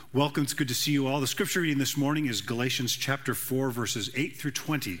Welcome. It's good to see you all. The scripture reading this morning is Galatians Chapter 4, verses 8 through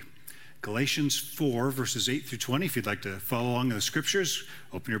 20. Galatians 4, verses 8 through 20. If you'd like to follow along in the scriptures,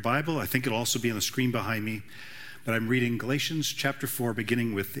 open your Bible. I think it'll also be on the screen behind me. But I'm reading Galatians Chapter 4,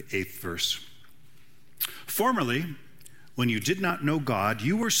 beginning with the 8th verse. Formerly, when you did not know God,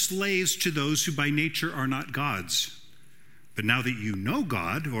 you were slaves to those who by nature are not gods. But now that you know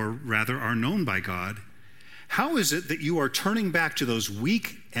God, or rather are known by God, how is it that you are turning back to those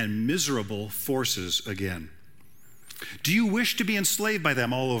weak and miserable forces again? Do you wish to be enslaved by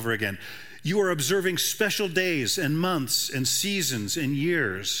them all over again? You are observing special days and months and seasons and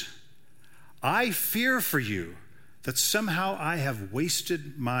years. I fear for you that somehow I have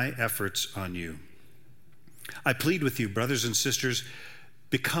wasted my efforts on you. I plead with you, brothers and sisters,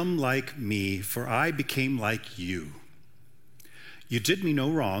 become like me, for I became like you. You did me no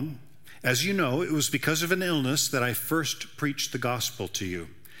wrong. As you know, it was because of an illness that I first preached the gospel to you.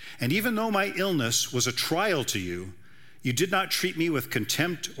 And even though my illness was a trial to you, you did not treat me with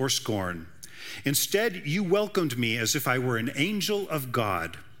contempt or scorn. Instead, you welcomed me as if I were an angel of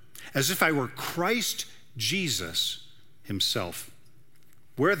God, as if I were Christ Jesus himself.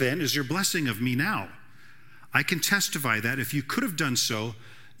 Where then is your blessing of me now? I can testify that if you could have done so,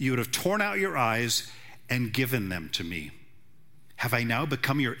 you would have torn out your eyes and given them to me. Have I now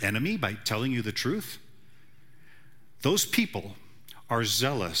become your enemy by telling you the truth? Those people are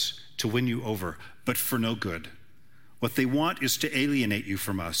zealous to win you over, but for no good. What they want is to alienate you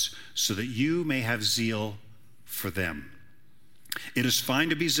from us so that you may have zeal for them. It is fine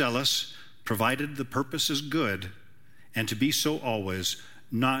to be zealous, provided the purpose is good, and to be so always,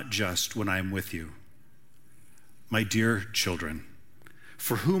 not just when I am with you. My dear children,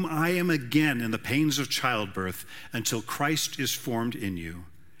 for whom I am again in the pains of childbirth until Christ is formed in you.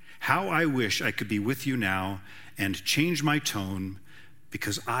 How I wish I could be with you now and change my tone,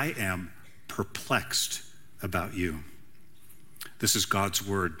 because I am perplexed about you. This is God's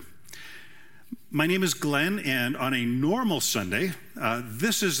word. My name is Glenn, and on a normal Sunday,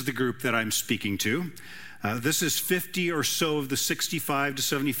 this is the group that I'm speaking to. This is 50 or so of the 65 to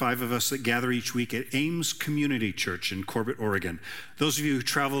 75 of us that gather each week at Ames Community Church in Corbett, Oregon. Those of you who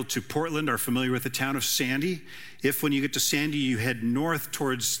traveled to Portland are familiar with the town of Sandy. If when you get to Sandy, you head north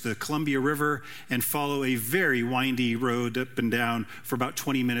towards the Columbia River and follow a very windy road up and down for about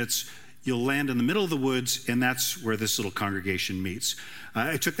 20 minutes, you'll land in the middle of the woods, and that's where this little congregation meets.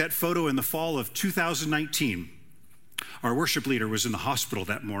 I took that photo in the fall of 2019. Our worship leader was in the hospital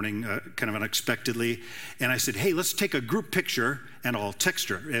that morning, kind of unexpectedly, and I said, hey, let's take a group picture, and I'll text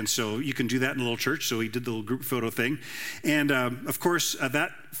her. And so you can do that in a little church, so we did the little group photo thing. And of course,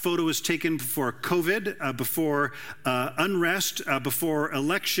 that photo was taken before COVID, before unrest, before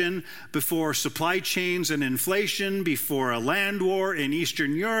election, before supply chains and inflation, before a land war in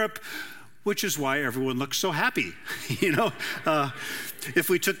Eastern Europe, which is why everyone looks so happy.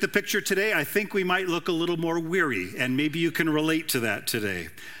 If we took the picture today, I think we might look a little more weary, and maybe you can relate to that today.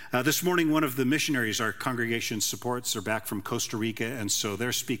 This morning, one of the missionaries our congregation supports are back from Costa Rica, and so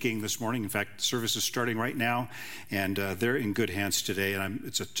they're speaking this morning. In fact, the service is starting right now, and they're in good hands today, and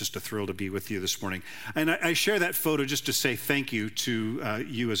it's just a thrill to be with you this morning. And I share that photo just to say thank you to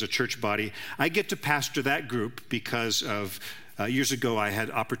you as a church body. I get to pastor that group because of years ago, I had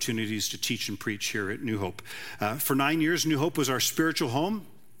opportunities to teach and preach here at New Hope. For 9 years, New Hope was our spiritual home,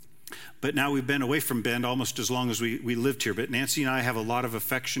 but now we've been away from Bend almost as long as we lived here. But Nancy and I have a lot of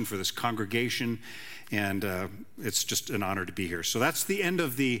affection for this congregation, and it's just an honor to be here. So that's the end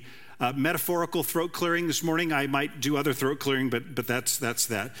of the metaphorical throat clearing this morning. I might do other throat clearing, but that's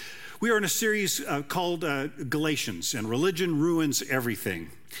that. We are in a series called Galatians, and religion ruins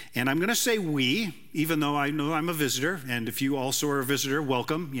everything. And I'm going to say we, even though I know I'm a visitor, and if you also are a visitor,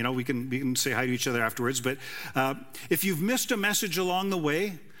 welcome. You know, we can say hi to each other afterwards. But if you've missed a message along the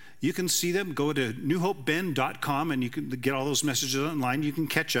way, you can see them. Go to newhopebend.com, and you can get all those messages online. You can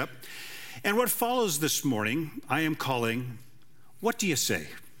catch up. And what follows this morning, I am calling, What Do You Say?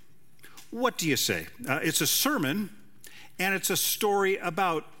 What do you say? It's a sermon, and it's a story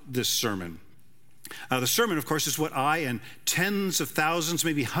about this sermon. The sermon, of course, is what I and tens of thousands,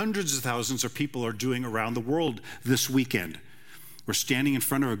 maybe hundreds of thousands of people are doing around the world this weekend. We're standing in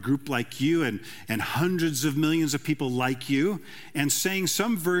front of a group like you and hundreds of millions of people like you and saying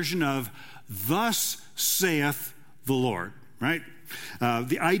some version of, thus saith the Lord, right?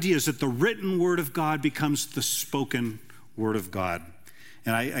 The idea is that the written word of God becomes the spoken word of God.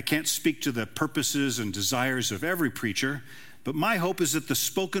 And I can't speak to the purposes and desires of every preacher, but my hope is that the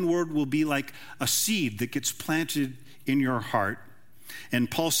spoken word will be like a seed that gets planted in your heart. And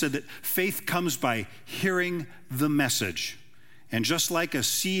Paul said that faith comes by hearing the message. And just like a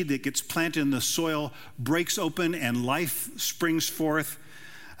seed that gets planted in the soil, breaks open and life springs forth,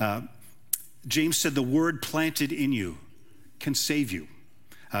 James said the word planted in you can save you.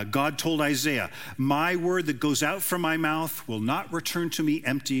 God told Isaiah, my word that goes out from my mouth will not return to me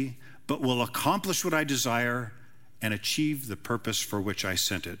empty, but will accomplish what I desire and achieve the purpose for which I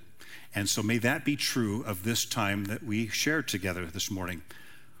sent it. And so may that be true of this time that we shared together this morning.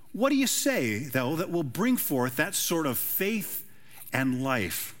 What do you say, though, that will bring forth that sort of faith and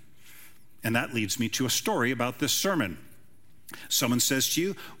life? And that leads me to a story about this sermon. Someone says to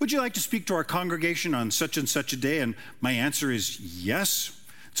you, would you like to speak to our congregation on such and such a day? And my answer is yes.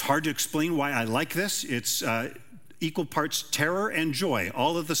 It's hard to explain why I like this. It's equal parts terror and joy,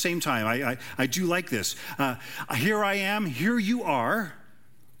 all at the same time. I do like this. Here I am, here you are.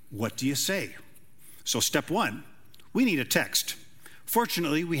 What do you say? So step one, we need a text.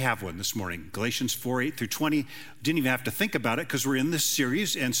 Fortunately, we have one this morning. Galatians 4, 8 through 20. Didn't even have to think about it because we're in this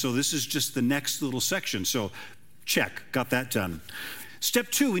series, and so this is just the next little section. So check, got that done. Step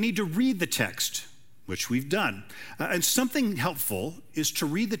two, we need to read the text, which we've done. And something helpful is to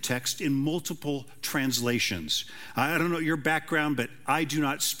read the text in multiple translations. I don't know your background, but I do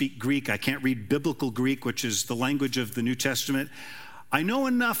not speak Greek. I can't read biblical Greek, which is the language of the New Testament. I know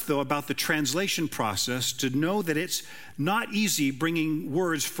enough, though, about the translation process to know that it's not easy bringing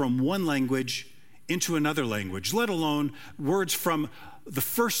words from one language into another language, let alone words from the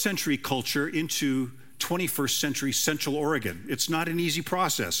first century culture into 21st century Central Oregon. It's not an easy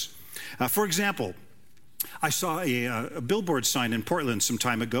process. For example, I saw a billboard sign in Portland some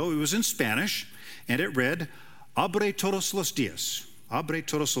time ago. It was in Spanish, and it read, Abre todos los días. Abre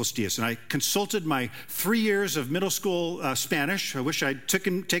todos los días. And I consulted my 3 years of middle school Spanish. I wish I'd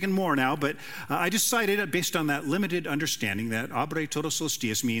taken more now, but I decided, based on that limited understanding, that abre todos los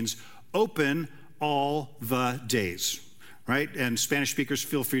días means open all the days, right? And Spanish speakers,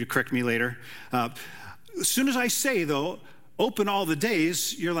 feel free to correct me later. As soon as I say, though, open all the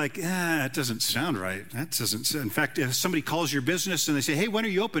days, you're like, that doesn't sound right. That doesn't. In fact, if somebody calls your business and they say, hey, when are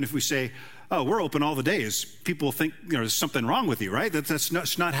you open? If we say, oh, we're open all the days, people think there's something wrong with you, right?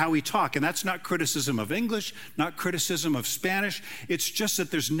 That's not how we talk. And that's not criticism of English, not criticism of Spanish. It's just that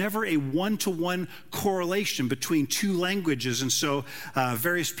there's never a one-to-one correlation between two languages. And so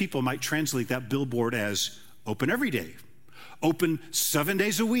various people might translate that billboard as open every day, open 7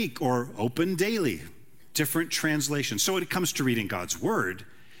 days a week, or open daily. Different translations. So when it comes to reading God's word,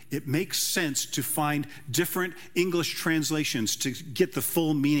 it makes sense to find different English translations to get the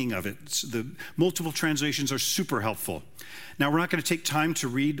full meaning of it. The multiple translations are super helpful. Now, we're not going to take time to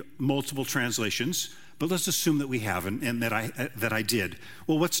read multiple translations, but let's assume that we have and that I did.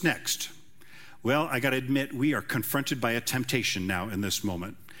 Well, what's next? Well, I got to admit, we are confronted by a temptation now in this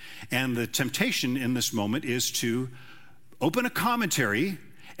moment. And the temptation in this moment is to open a commentary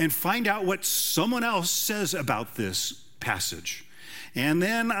and find out what someone else says about this passage. And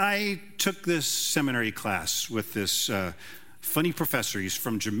then I took this seminary class with this funny professor. He's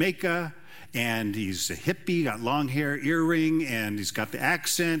from Jamaica, and he's a hippie, got long hair, earring, and he's got the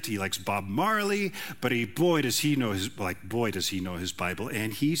accent. He likes Bob Marley, but boy, does he know his Bible.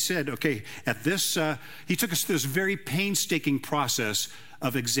 And he said, okay, at this, he took us through this very painstaking process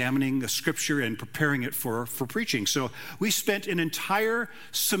of examining the scripture and preparing it for preaching. So we spent an entire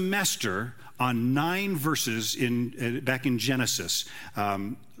semester on 9 verses back in Genesis.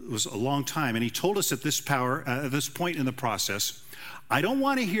 It was a long time. And he told us at this point in the process, I don't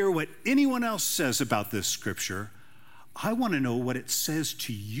want to hear what anyone else says about this scripture. I want to know what it says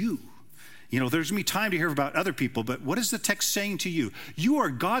to you. There's going to be time to hear about other people, but what is the text saying to you? You are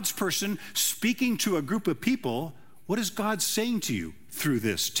God's person speaking to a group of people. What is God saying to you through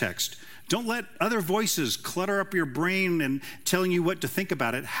this text? Don't let other voices clutter up your brain and telling you what to think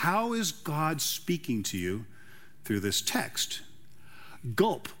about it. How is God speaking to you through this text?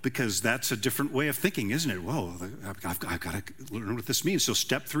 Gulp, because that's a different way of thinking, isn't it? Whoa, I've got to learn what this means. So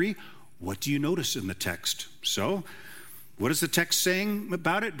step 3, what do you notice in the text? So what is the text saying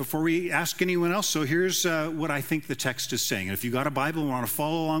about it before we ask anyone else? So here's what I think the text is saying. And if you've got a Bible and want to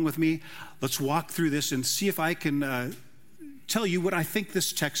follow along with me, let's walk through this and see if I can tell you what I think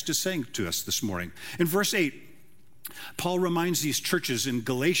this text is saying to us this morning. In verse 8, Paul reminds these churches in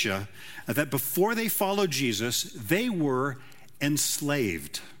Galatia that before they followed Jesus, they were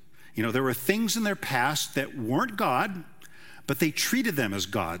enslaved. There were things in their past that weren't God, but they treated them as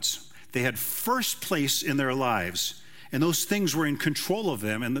gods. They had first place in their lives, and those things were in control of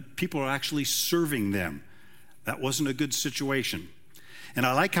them, and the people were actually serving them. That wasn't a good situation. And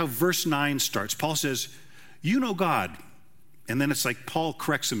I like how verse 9 starts. Paul says, you know God. And then it's like Paul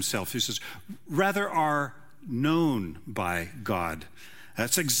corrects himself. He says, rather our known by God.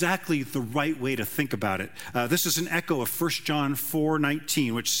 That's exactly the right way to think about it. This is an echo of 1 John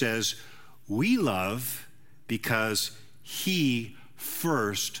 4:19, which says, we love because he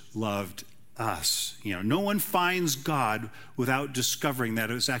first loved us. No one finds God without discovering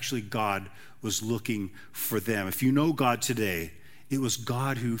that it was actually God was looking for them. If you know God today, it was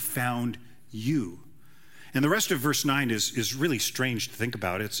God who found you. And the rest of verse 9 is really strange to think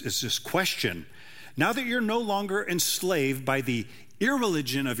about. It's this question. Now that you're no longer enslaved by the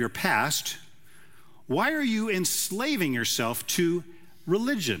irreligion of your past, why are you enslaving yourself to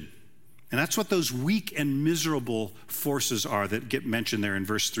religion? And that's what those weak and miserable forces are that get mentioned there in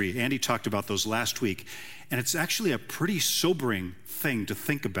verse 3. Andy talked about those last week, and it's actually a pretty sobering thing to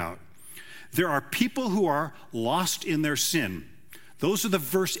think about. There are people who are lost in their sin. Those are the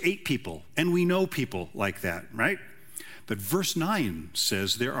verse 8 people, and we know people like that, right? But verse 9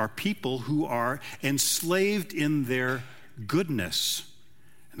 says there are people who are enslaved in their goodness.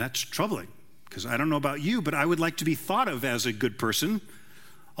 And that's troubling, because I don't know about you, but I would like to be thought of as a good person.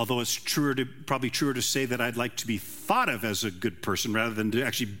 Although it's probably truer to say that I'd like to be thought of as a good person rather than to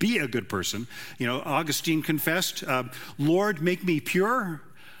actually be a good person. Augustine confessed, Lord, make me pure,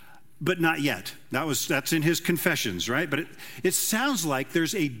 but not yet. That's in his Confessions, right? But it sounds like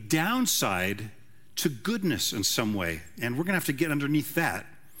there's a downside to goodness in some way, and we're going to have to get underneath that.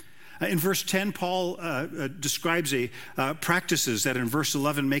 In verse 10, Paul describes practices that in verse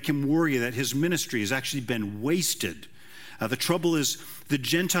 11 make him worry that his ministry has actually been wasted. The trouble is the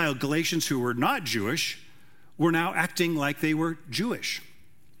Gentile Galatians who were not Jewish were now acting like they were Jewish.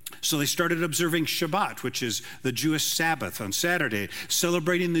 So they started observing Shabbat, which is the Jewish Sabbath on Saturday,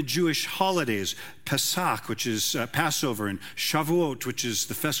 celebrating the Jewish holidays, Pesach, which is Passover, and Shavuot, which is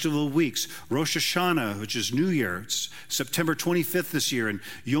the Festival of Weeks, Rosh Hashanah, which is New Year. It's September 25th this year, and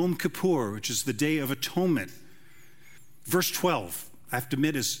Yom Kippur, which is the Day of Atonement. Verse 12, I have to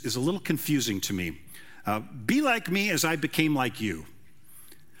admit, is a little confusing to me. Be like me as I became like you.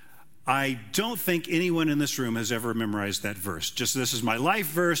 I don't think anyone in this room has ever memorized that verse. Just this is my life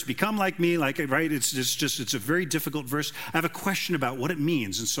verse, become like me, right? It's a very difficult verse. I have a question about what it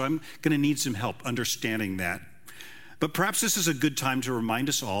means, and so I'm going to need some help understanding that. But perhaps this is a good time to remind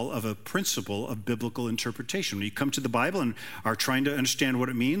us all of a principle of biblical interpretation. When you come to the Bible and are trying to understand what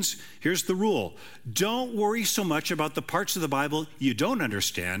it means, here's the rule. Don't worry so much about the parts of the Bible you don't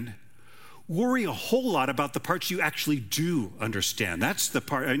understand. Worry a whole lot about the parts you actually do understand. That's the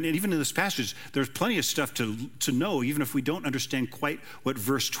part, and even in this passage, there's plenty of stuff to know, even if we don't understand quite what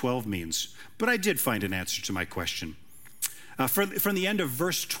verse 12 means. But I did find an answer to my question. From the end of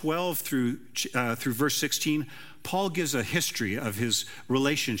verse 12 through verse 16, Paul gives a history of his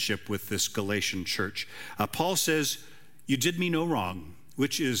relationship with this Galatian church. Paul says, "You did me no wrong,"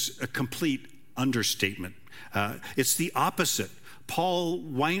 which is a complete understatement. It's the opposite. Paul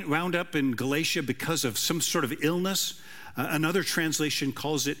wound up in Galatia because of some sort of illness. Another translation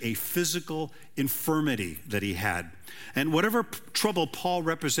calls it a physical infirmity that he had. And whatever trouble Paul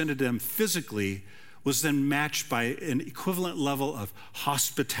represented them physically was then matched by an equivalent level of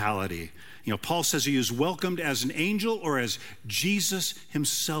hospitality. Paul says he was welcomed as an angel or as Jesus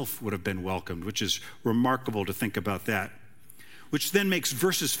himself would have been welcomed, which is remarkable to think about that. Which then makes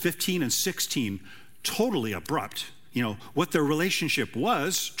verses 15 and 16 totally abrupt. What their relationship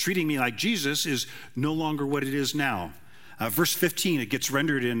was, treating me like Jesus, is no longer what it is now. Verse 15, it gets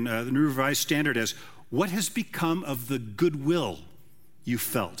rendered in the New Revised Standard as, what has become of the goodwill you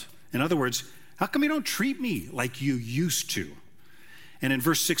felt? In other words, how come you don't treat me like you used to? And in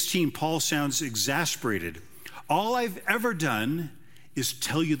verse 16, Paul sounds exasperated. All I've ever done is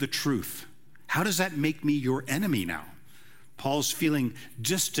tell you the truth. How does that make me your enemy now? Paul's feeling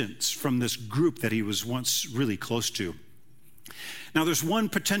distance from this group that he was once really close to. Now, there's one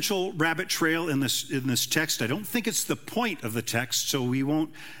potential rabbit trail in this text. I don't think it's the point of the text, so we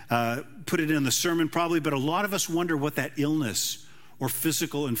won't put it in the sermon probably, but a lot of us wonder what that illness or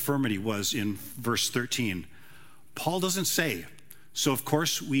physical infirmity was in verse 13. Paul doesn't say. So, of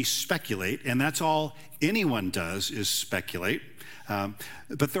course, we speculate, and that's all anyone does is speculate.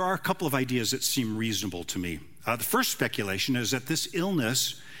 But there are a couple of ideas that seem reasonable to me. The first speculation is that this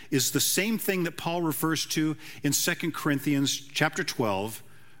illness is the same thing that Paul refers to in 2 Corinthians chapter 12,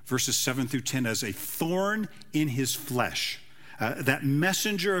 verses 7 through 10 as a thorn in his flesh, that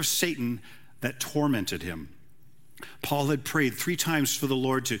messenger of Satan that tormented him. Paul had prayed 3 times for the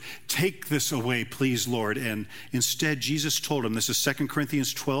Lord to take this away, please, Lord. And instead, Jesus told him, this is 2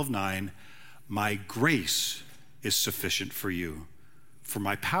 Corinthians 12:9, my grace is sufficient for you, for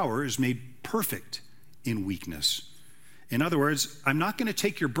my power is made perfect in weakness. In other words, I'm not going to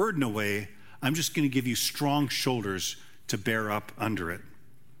take your burden away. I'm just going to give you strong shoulders to bear up under it.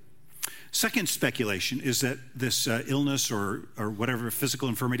 Second speculation is that this illness or whatever physical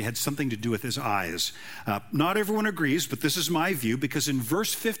infirmity had something to do with his eyes. Not everyone agrees, but this is my view, because in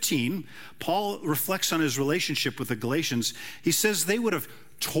verse 15, Paul reflects on his relationship with the Galatians. He says they would have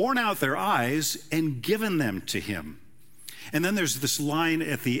torn out their eyes and given them to him. And then there's this line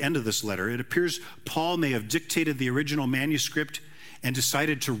at the end of this letter. It appears Paul may have dictated the original manuscript and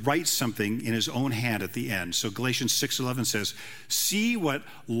decided to write something in his own hand at the end. So Galatians 6:11 says, "See what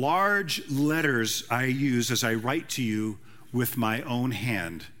large letters I use as I write to you with my own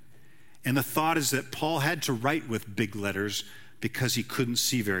hand." And the thought is that Paul had to write with big letters because he couldn't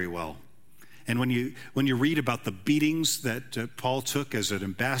see very well. And when you read about the beatings that Paul took as an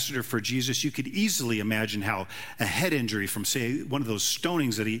ambassador for Jesus, you could easily imagine how a head injury from, say, one of those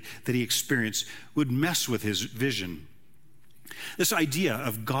stonings that he experienced would mess with his vision. This idea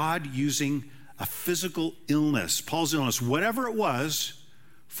of God using a physical illness, Paul's illness, whatever it was,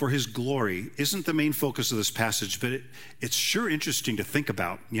 for his glory, isn't the main focus of this passage, but it's sure interesting to think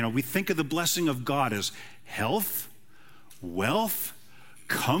about. You know, we think of the blessing of God as health, wealth,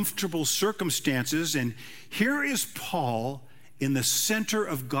 comfortable circumstances, and here is Paul in the center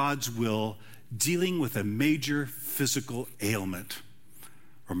of God's will, dealing with a major physical ailment.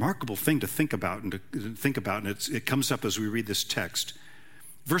 Remarkable thing to think about, and it comes up as we read this text.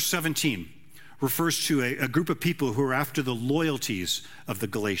 Verse 17 refers to a group of people who are after the loyalties of the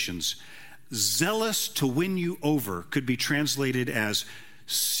Galatians. Zealous to win you over could be translated as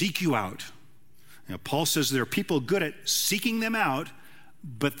seek you out. Now, Paul says there are people good at seeking them out,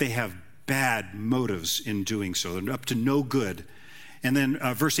 but they have bad motives in doing so. They're up to no good. And then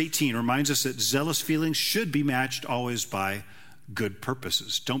verse 18 reminds us that zealous feelings should be matched always by good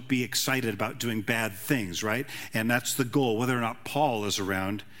purposes. Don't be excited about doing bad things, right? And that's the goal, whether or not Paul is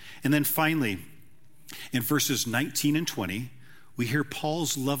around. And then finally, in verses 19 and 20, we hear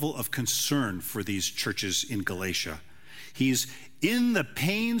Paul's level of concern for these churches in Galatia. He's in the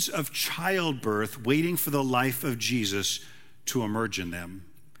pains of childbirth, waiting for the life of Jesus to emerge in them.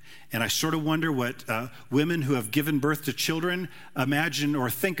 And I sort of wonder what women who have given birth to children imagine or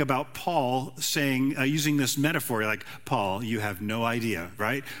think about Paul saying, using this metaphor, like, Paul, you have no idea,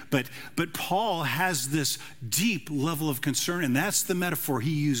 right? But Paul has this deep level of concern, and that's the metaphor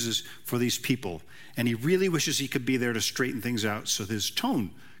he uses for these people. And he really wishes he could be there to straighten things out so his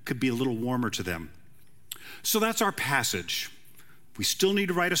tone could be a little warmer to them. So that's our passage. We still need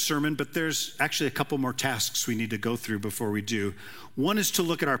to write a sermon, but there's actually a couple more tasks we need to go through before we do. One is to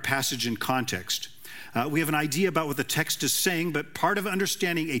look at our passage in context. We have an idea about what the text is saying, but part of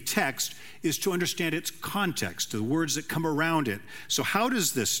understanding a text is to understand its context, the words that come around it. So how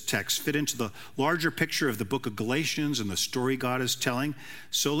does this text fit into the larger picture of the book of Galatians and the story God is telling?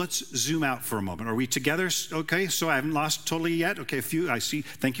 So let's zoom out for a moment. Are we together? Okay, so I haven't lost totally yet. Okay, a few, I see.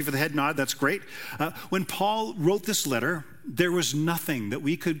 Thank you for the head nod. That's great. When Paul wrote this letter, there was nothing that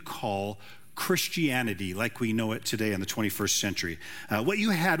we could call Christianity like we know it today in the 21st century. What you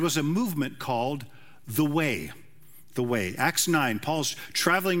had was a movement called the Way. The Way. Acts 9, Paul's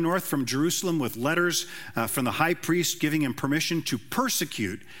traveling north from Jerusalem with letters from the high priest giving him permission to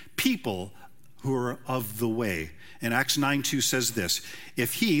persecute people who are of the way. And Acts 9:2 says this,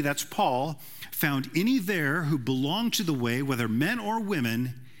 "If he," that's Paul, "found any there who belonged to the way, whether men or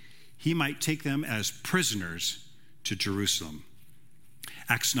women, he might take them as prisoners to Jerusalem."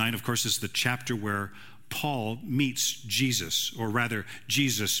 Acts 9, of course, is the chapter where Paul meets Jesus, or rather,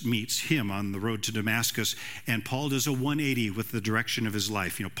 Jesus meets him on the road to Damascus, and Paul does a 180 with the direction of his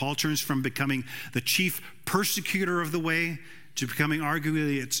life. You know, Paul turns from becoming the chief persecutor of the way to becoming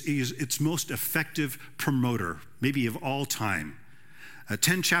arguably its most effective promoter, maybe of all time.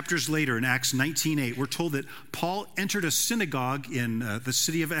 10 chapters later, in Acts 19:8, we're told that Paul entered a synagogue in the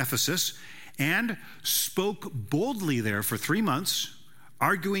city of Ephesus and spoke boldly there for 3 months,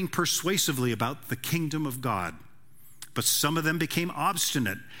 arguing persuasively about the kingdom of God. But some of them became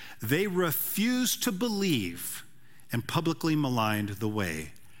obstinate. They refused to believe and publicly maligned the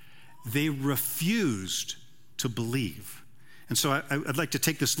way. They refused to believe. And so I'd like to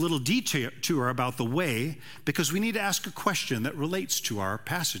take this little detour about the way, because we need to ask a question that relates to our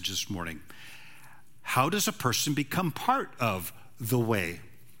passage this morning. How does a person become part of the way?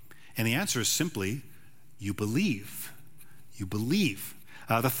 And the answer is simply, you believe. You believe.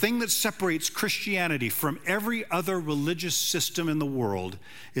 The thing that separates Christianity from every other religious system in the world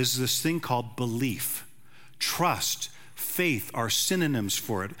is this thing called belief. Trust, faith are synonyms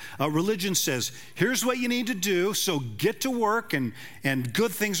for it. Religion says, here's what you need to do, so get to work and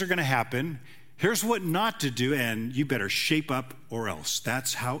good things are going to happen. Here's what not to do, and you better shape up or else.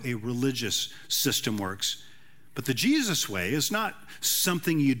 That's how a religious system works. But the Jesus way is not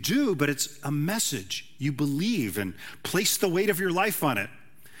something you do, but it's a message you believe and place the weight of your life on it.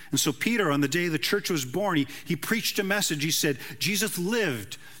 And so Peter, on the day the church was born, he preached a message. He said, Jesus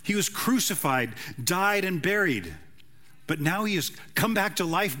lived, he was crucified, died, and buried. But now he has come back to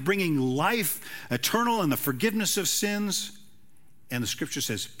life, bringing life eternal and the forgiveness of sins. And the scripture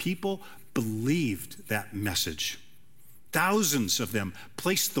says people believed that message. Thousands of them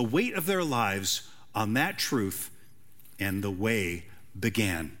placed the weight of their lives on that truth, and the way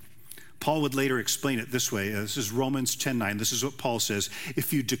began. Paul would later explain it this way. This is Romans 10:9. This is what Paul says.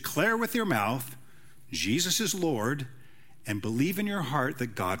 If you declare with your mouth, Jesus is Lord, and believe in your heart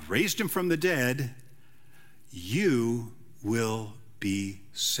that God raised him from the dead, you will be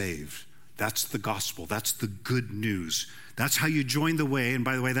saved. That's the gospel. That's the good news. That's how you join the way. And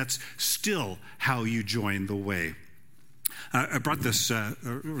by the way, that's still how you join the way. I brought this,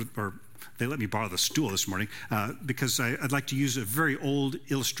 or they let me borrow the stool this morning because I'd like to use a very old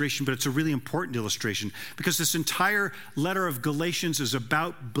illustration, but it's a really important illustration because this entire letter of Galatians is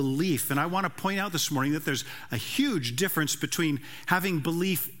about belief. And I want to point out this morning that there's a huge difference between having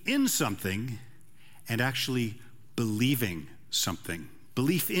belief in something and actually believing something.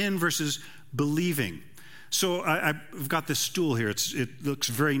 Belief in versus believing. So I've got this stool here. It looks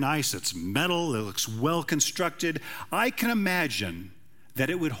very nice. It's metal. It looks well constructed. I can imagine that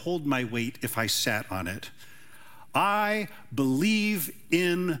it would hold my weight if I sat on it. I believe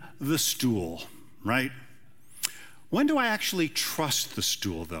in the stool, right? When do I actually trust the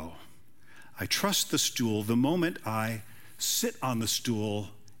stool, though? I trust the stool the moment I sit on the stool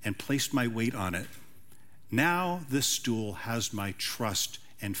and place my weight on it. Now this stool has my trust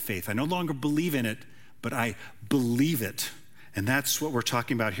and faith. I no longer believe in it, but I believe it. And that's what we're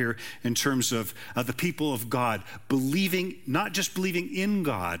talking about here in terms of the people of God, believing, not just believing in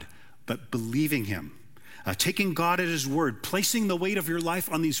God, but believing him. Taking God at his word, placing the weight of your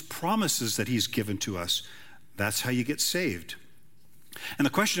life on these promises that he's given to us. That's how you get saved. And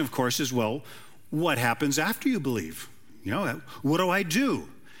the question, of course, is, well, what happens after you believe? You know, what do I do?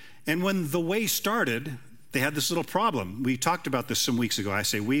 And when the way started, they had this little problem. We talked about this some weeks ago. I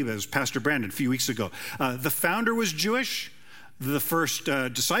say we, that was Pastor Brandon a few weeks ago. The founder was Jewish. The first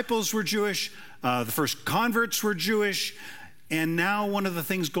disciples were Jewish. The first converts were Jewish. And now one of the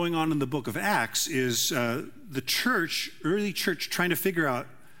things going on in the book of Acts is the church, early church, trying to figure out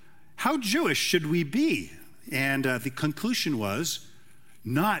how Jewish should we be? And the conclusion was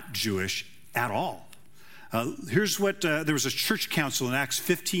not Jewish at all. Here's what, there was a church council in Acts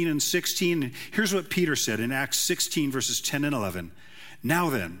 15 and 16. And here's what Peter said in Acts 16, verses 10 and 11. Now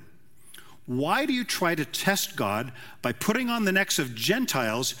then, why do you try to test God by putting on the necks of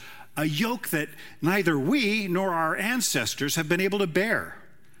Gentiles a yoke that neither we nor our ancestors have been able to bear?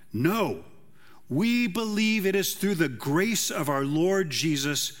 No, we believe it is through the grace of our Lord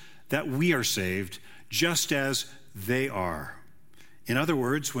Jesus that we are saved, just as they are. In other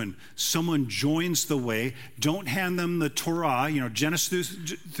words, when someone joins the way, don't hand them the Torah, Genesis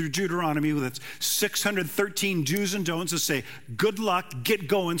through Deuteronomy with its 613 do's and don'ts and say, good luck, get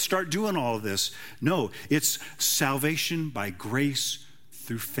going, start doing all of this. No, it's salvation by grace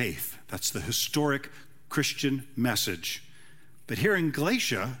through faith. That's the historic Christian message. But here in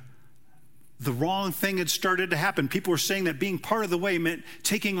Galatia, the wrong thing had started to happen. People were saying that being part of the way meant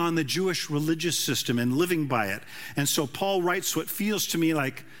taking on the Jewish religious system and living by it. And so Paul writes what feels to me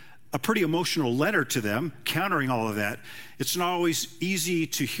like a pretty emotional letter to them, countering all of that. It's not always easy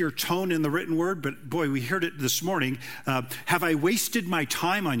to hear tone in the written word, but boy, we heard it this morning. Have I wasted my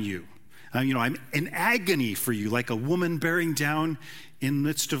time on you? I'm in agony for you, like a woman bearing down in the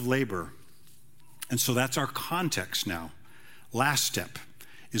midst of labor. And so that's our context now. Last step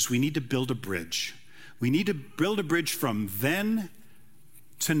is we need to build a bridge. We need to build a bridge from then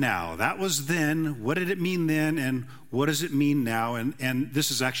to now. That was then. What did it mean then? And what does it mean now? And this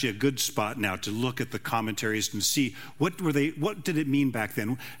is actually a good spot now to look at the commentaries and see what did it mean back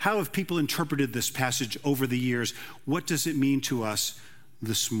then? How have people interpreted this passage over the years? What does it mean to us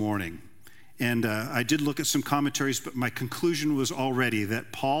this morning? And I did look at some commentaries, but my conclusion was already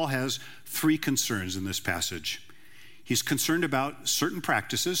that Paul has three concerns in this passage. He's concerned about certain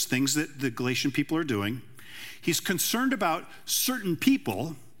practices, things that the Galatian people are doing. He's concerned about certain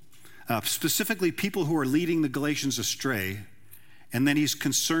people, specifically people who are leading the Galatians astray. And then he's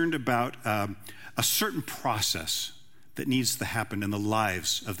concerned about a certain process that needs to happen in the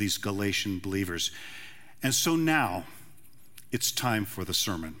lives of these Galatian believers. And so now it's time for the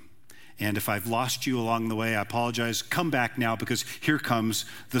sermon. And if I've lost you along the way, I apologize. Come back now, because here comes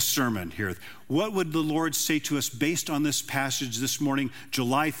the sermon here. What would the Lord say to us based on this passage this morning,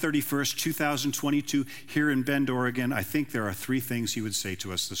 July 31st, 2022, here in Bend, Oregon? I think there are 3 things he would say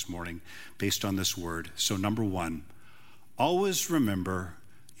to us this morning based on this word. So number 1, always remember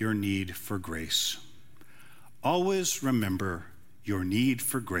your need for grace. Always remember your need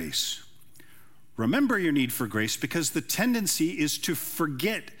for grace. Remember your need for grace, because the tendency is to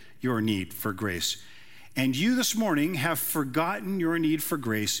forget your need for grace. And you this morning have forgotten your need for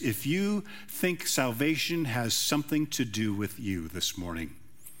grace if you think salvation has something to do with you this morning.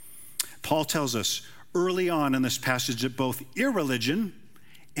 Paul tells us early on in this passage that both irreligion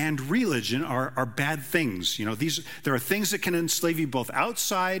and religion are bad things. You know, there are things that can enslave you both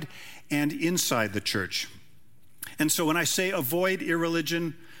outside and inside the church. And so when I say avoid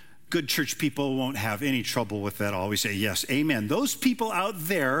irreligion, good church people won't have any trouble with that. I'll always say, yes, amen. Those people out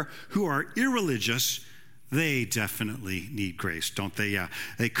there who are irreligious, they definitely need grace, don't they? Yeah.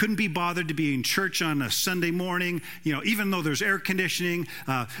 They couldn't be bothered to be in church on a Sunday morning, even though there's air conditioning.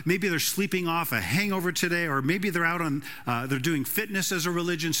 Maybe they're sleeping off a hangover today, or maybe they're out on, they're doing fitness as a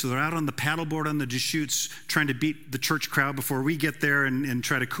religion, so they're out on the paddleboard on the Deschutes trying to beat the church crowd before we get there and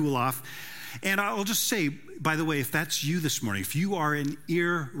try to cool off. And I'll just say, by the way, if that's you this morning, if you are an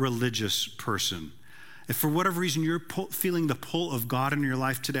irreligious person, if for whatever reason you're feeling the pull of God in your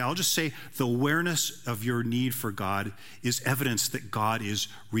life today, I'll just say the awareness of your need for God is evidence that God is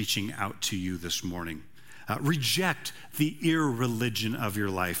reaching out to you this morning. Reject the irreligion of your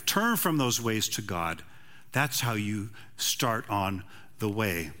life. Turn from those ways to God. That's how you start on the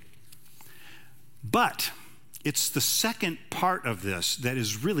way. But it's the second part of this that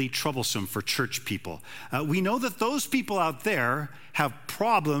is really troublesome for church people. We know that those people out there have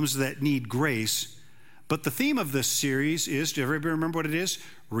problems that need grace, but the theme of this series is, do everybody remember what it is?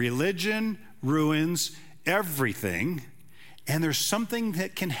 Religion ruins everything, and there's something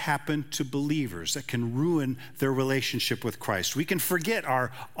that can happen to believers that can ruin their relationship with Christ. We can forget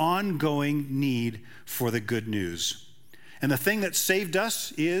our ongoing need for the good news. And the thing that saved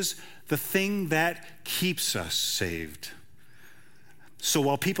us is the thing that keeps us saved. So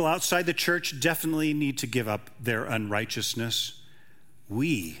while people outside the church definitely need to give up their unrighteousness,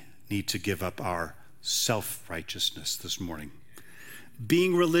 we need to give up our self-righteousness this morning.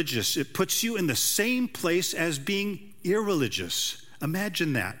 Being religious, it puts you in the same place as being irreligious.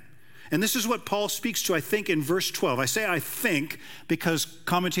 Imagine that. And this is what Paul speaks to, I think, in verse 12. I say I think because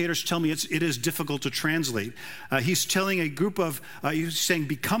commentators tell me it is difficult to translate. He's telling a group of, he's saying,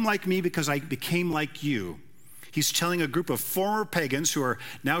 become like me because I became like you. He's telling a group of former pagans who are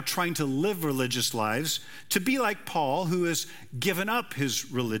now trying to live religious lives to be like Paul, who has given up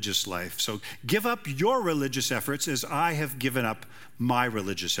his religious life. So give up your religious efforts as I have given up my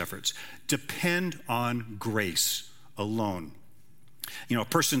religious efforts. Depend on grace alone. A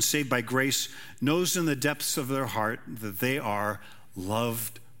person saved by grace knows in the depths of their heart that they are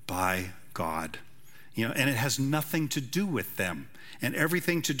loved by God. And it has nothing to do with them and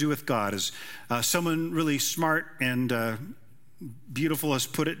everything to do with God. As someone really smart and beautiful has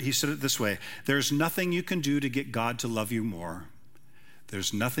put it, he said it this way: there's nothing you can do to get God to love you more.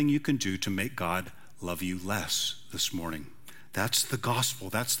 There's nothing you can do to make God love you less this morning. That's the gospel.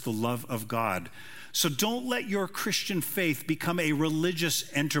 That's the love of God. So don't let your Christian faith become a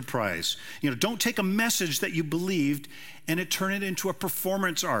religious enterprise. Don't take a message that you believed and turn it into a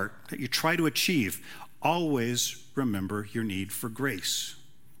performance art that you try to achieve. Always remember your need for grace.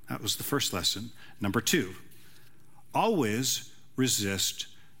 That was the first lesson. Number 2, always resist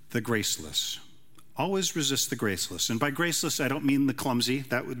the graceless. Always resist the graceless. And by graceless, I don't mean the clumsy.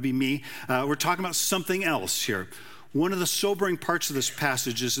 That would be me. We're talking about something else here. One of the sobering parts of this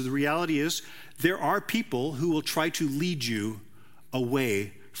passage is that the reality is there are people who will try to lead you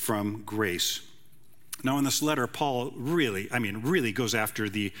away from grace. Now, in this letter, Paul really goes after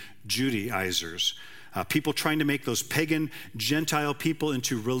the Judaizers, people trying to make those pagan Gentile people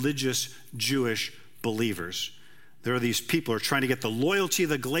into religious Jewish believers. There are these people who are trying to get the loyalty of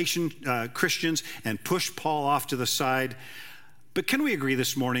the Galatian Christians and push Paul off to the side. But can we agree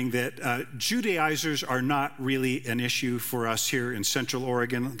this morning that Judaizers are not really an issue for us here in Central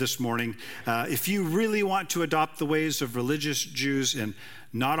Oregon this morning? If you really want to adopt the ways of religious Jews, and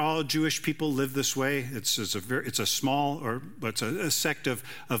not all Jewish people live this way, it's a sect of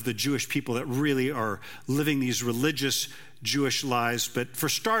the Jewish people that really are living these religious Jewish lives. But for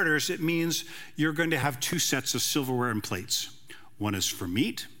starters, it means you're going to have 2 sets of silverware and plates. One is for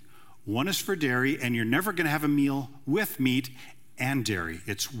meat, one is for dairy, and you're never going to have a meal with meat and dairy.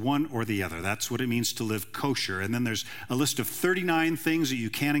 It's one or the other. That's what it means to live kosher. And then there's a list of 39 things that you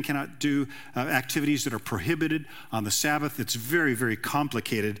can and cannot do, activities that are prohibited on the Sabbath. It's very, very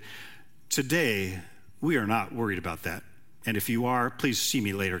complicated. Today, we are not worried about that. And if you are, please see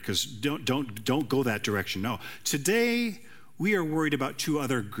me later, because don't go that direction. No. Today, we are worried about two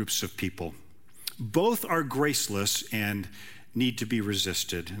other groups of people. Both are graceless and need to be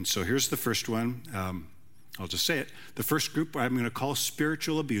resisted. And so here's the first one. I'll just say it. The first group I'm going to call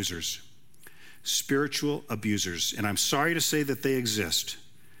spiritual abusers. Spiritual abusers. And I'm sorry to say that they exist.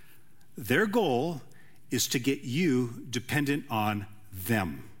 Their goal is to get you dependent on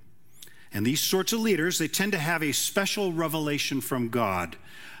them. And these sorts of leaders, they tend to have a special revelation from God.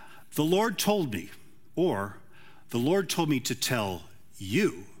 The Lord told me, or the Lord told me to tell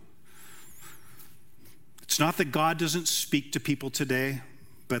you. It's not that God doesn't speak to people today,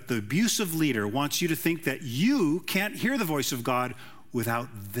 but the abusive leader wants you to think that you can't hear the voice of God without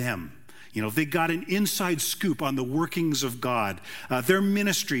them. You know, they got an inside scoop on the workings of God. Their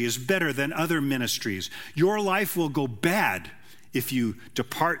ministry is better than other ministries. Your life will go bad if you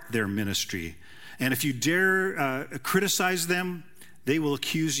depart their ministry. And if you dare criticize them, they will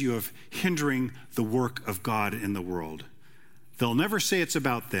accuse you of hindering the work of God in the world. They'll never say it's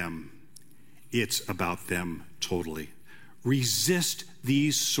about them. It's about them totally. Resist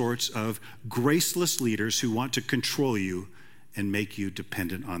these sorts of graceless leaders who want to control you and make you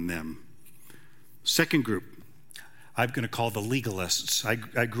dependent on them. Second group, I'm going to call the legalists.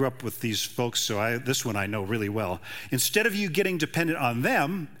 I grew up with these folks, so this one I know really well. Instead of you getting dependent on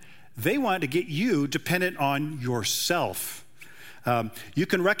them, they want to get you dependent on yourself. You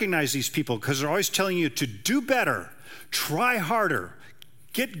can recognize these people because they're always telling you to do better, try harder,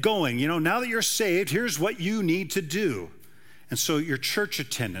 get going. You know, now that you're saved, here's what you need to do. And so your church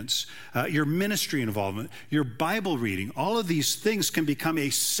attendance, your ministry involvement, your Bible reading, all of these things can become a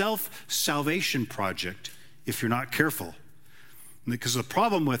self-salvation project if you're not careful. Because the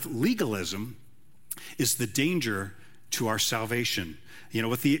problem with legalism is the danger to our salvation. You know,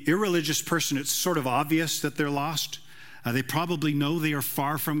 with the irreligious person, it's sort of obvious that they're lost. They probably know they are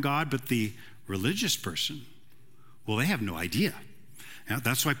far from God, but the religious person, well, they have no idea. Now,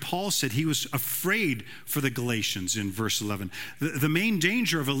 that's why Paul said he was afraid for the Galatians in verse 11. The main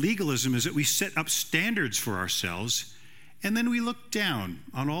danger of a legalism is that we set up standards for ourselves, and then we look down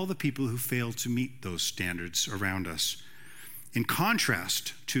on all the people who fail to meet those standards around us. In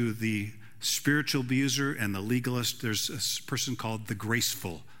contrast to the spiritual abuser and the legalist, there's a person called the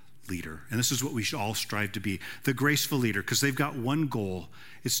graceful leader. And this is what we should all strive to be, the graceful leader, because they've got one goal.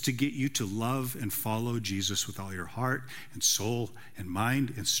 It's to get you to love and follow Jesus with all your heart and soul and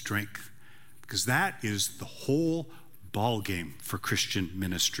mind and strength, because that is the whole ball game for Christian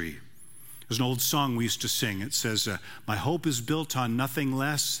ministry. There's an old song we used to sing. It says, my hope is built on nothing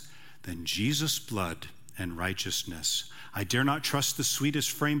less than Jesus' blood and righteousness. I dare not trust the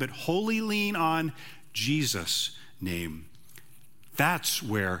sweetest frame, but wholly lean on Jesus' name. That's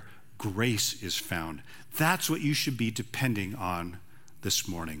where grace is found. That's what you should be depending on this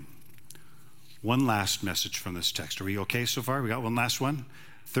morning. One last message from this text. Are we okay so far? We got one last one?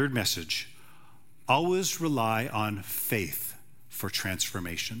 Third message. Always rely on faith for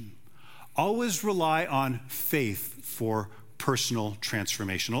transformation. Always rely on faith for personal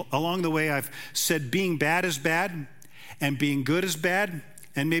transformation. Along the way, I've said being bad is bad and being good is bad.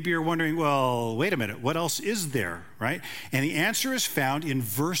 And maybe you're wondering, well, wait a minute, what else is there, right? And the answer is found in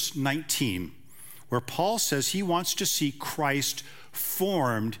verse 19, where Paul says he wants to see Christ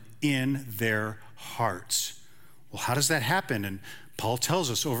formed in their hearts. Well, how does that happen? And Paul tells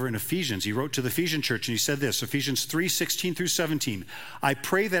us over in Ephesians, he wrote to the Ephesian church and he said this, Ephesians 3:16 through 17, I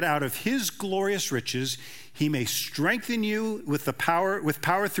pray that out of his glorious riches, he may strengthen you with power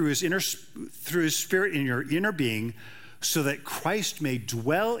through his spirit in your inner being, so that Christ may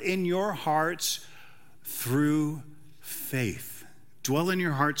dwell in your hearts through faith. Dwell in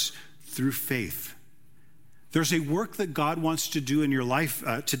your hearts through faith. There's a work that God wants to do in your life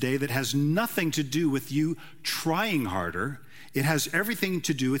today that has nothing to do with you trying harder. It has everything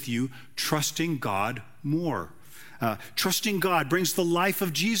to do with you trusting God more. Trusting God brings the life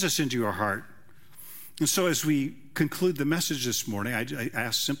of Jesus into your heart. And so as we conclude the message this morning, I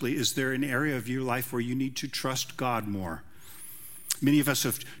ask simply, is there an area of your life where you need to trust God more? Many of us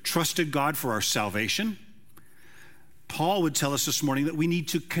have trusted God for our salvation. Paul would tell us this morning that we need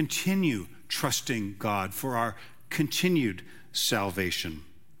to continue trusting God for our continued salvation.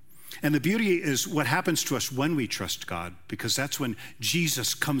 And the beauty is what happens to us when we trust God, because that's when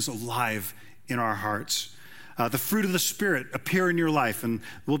Jesus comes alive in our hearts. the fruit of the Spirit appear in your life, and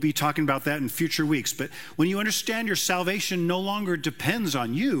we'll be talking about that in future weeks. But when you understand your salvation no longer depends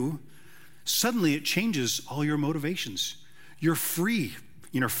on you, suddenly it changes all your motivations. You're free.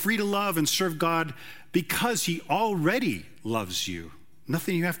 Free to love and serve God because he already loves you.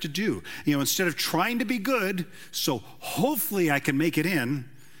 Nothing you have to do. Instead of trying to be good, so hopefully I can make it in,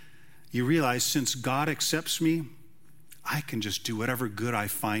 you realize since God accepts me, I can just do whatever good I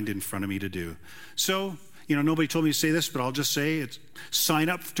find in front of me to do. So, nobody told me to say this, but I'll just say it's sign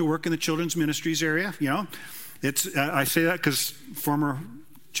up to work in the children's ministries area. I say that because former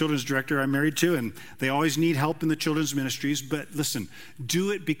children's director I'm married to, and they always need help in the children's ministries. But listen,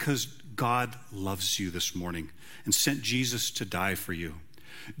 do it because God loves you this morning and sent Jesus to die for you.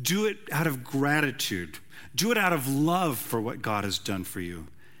 Do it out of gratitude. Do it out of love for what God has done for you.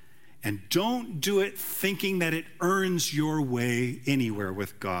 And don't do it thinking that it earns your way anywhere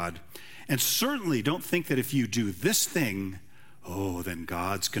with God. And certainly don't think that if you do this thing, then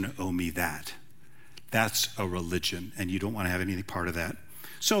God's going to owe me that. That's a religion, and you don't want to have any part of that.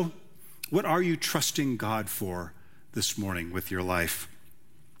 So, what are you trusting God for this morning with your life?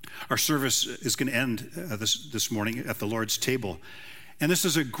 Our service is going to end this morning at the Lord's table. And this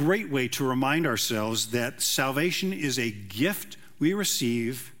is a great way to remind ourselves that salvation is a gift we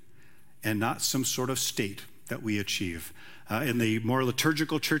receive and not some sort of state that we achieve. In the more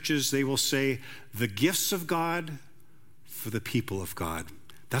liturgical churches, they will say, the gifts of God for the people of God.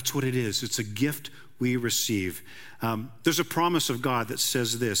 That's what it is. It's a gift we receive. There's a promise of God that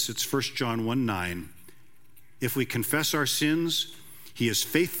says this. It's 1 John 1:9. If we confess our sins, he is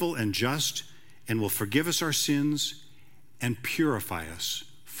faithful and just and will forgive us our sins and purify us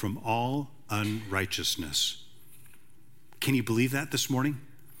from all unrighteousness. Can you believe that this morning?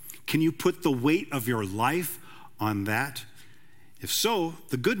 Can you put the weight of your life on that? If so,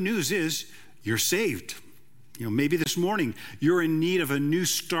 the good news is you're saved. Maybe this morning you're in need of a new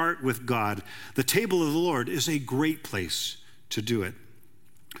start with God. The table of the Lord is a great place to do it.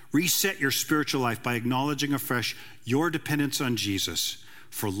 Reset your spiritual life by acknowledging afresh your dependence on Jesus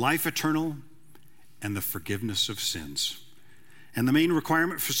for life eternal and the forgiveness of sins. And the main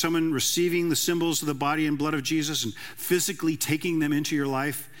requirement for someone receiving the symbols of the body and blood of Jesus and physically taking them into your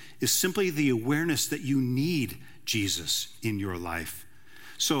life is simply the awareness that you need Jesus in your life.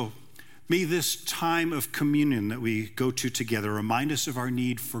 So may this time of communion that we go to together remind us of our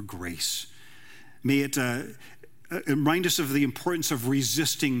need for grace. May it remind us of the importance of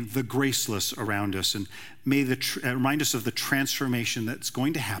resisting the graceless around us, and may remind us of the transformation that's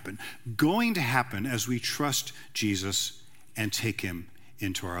going to happen as we trust Jesus and take him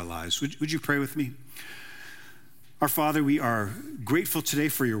into our lives. Would you pray with me? Our Father, we are grateful today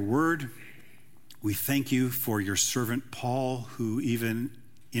for your word. We thank you for your servant Paul, who even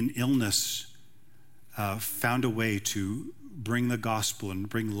in illness found a way to bring the gospel and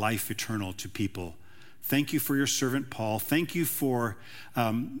bring life eternal to people. Thank you for your servant Paul. Thank you for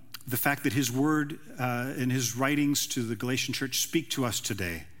the fact that his word and his writings to the Galatian church speak to us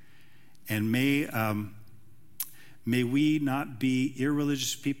today. And may we not be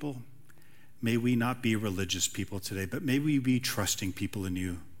irreligious people. May we not be religious people today, but may we be trusting people in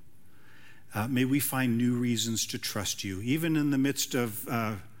you. May we find new reasons to trust you, even in the midst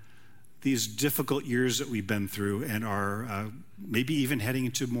of these difficult years that we've been through and are maybe even heading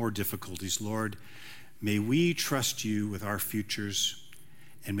into more difficulties. Lord, may we trust you with our futures,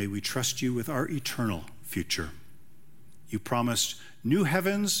 and may we trust you with our eternal future. You promised new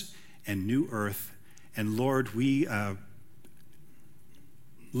heavens and new earth, and Lord, we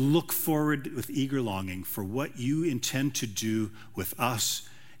look forward with eager longing for what you intend to do with us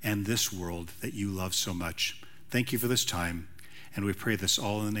and this world that you love so much. Thank you for this time, and we pray this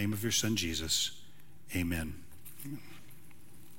all in the name of your Son, Jesus. Amen.